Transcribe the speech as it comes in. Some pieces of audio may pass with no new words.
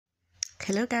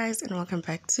Hello guys, and welcome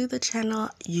back to the channel.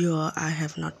 I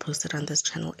have not posted on this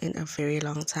channel in a very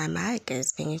long time. Hi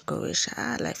guys, being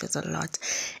life is a lot.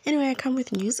 Anyway, I come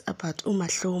with news about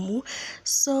Hlomu.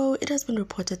 So it has been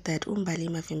reported that Umbali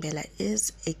Mavimbela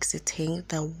is exiting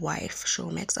the wife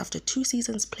Showmax after 2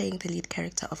 seasons playing the lead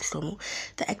character of Hlomu.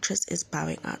 The actress is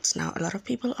bowing out. Now a lot of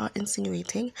people are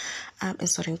insinuating and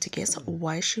starting to guess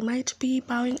why she might be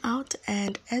bowing out,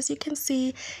 and as you can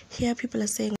see here, people are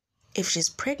saying if she's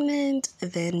pregnant,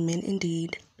 then men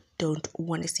indeed don't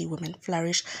want to see women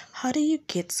flourish. How do you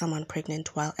get someone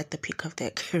pregnant while at the peak of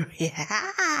their career?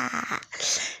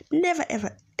 Never,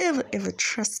 ever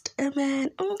trust a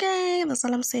man. Okay, that's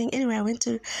all I'm saying. Anyway, I went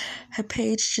to her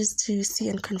page just to see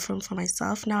and confirm for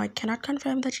myself. Now, I cannot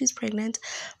confirm that she's pregnant,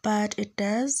 but it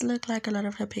does look like a lot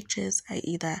of her pictures are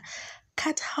either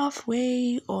cut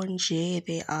halfway on J.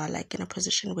 They are like in a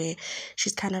position where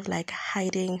she's kind of like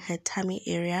hiding her tummy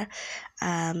area.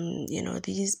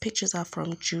 These pictures are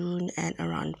from June and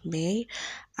around May,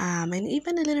 and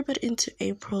even a little bit into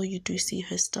April. You do see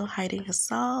her still hiding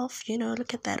herself.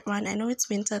 Look at that one. I know it's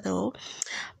winter though,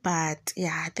 but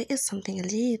yeah, there is something a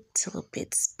little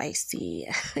bit spicy.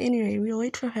 Anyway, we'll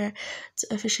wait for her to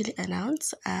officially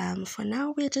announce. For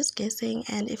now, we're just guessing,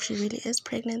 and if she really is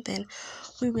pregnant, then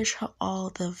we wish her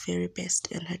all the very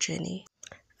best in her journey.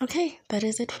 Okay, that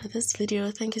is it for this video.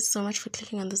 Thank you so much for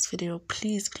clicking on this video.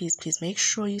 Please make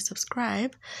sure you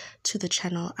subscribe to the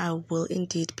channel. I will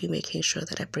indeed be making sure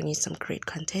that I bring you some great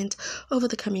content over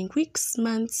the coming weeks,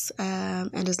 months,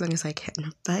 and as long as I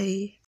can. Bye.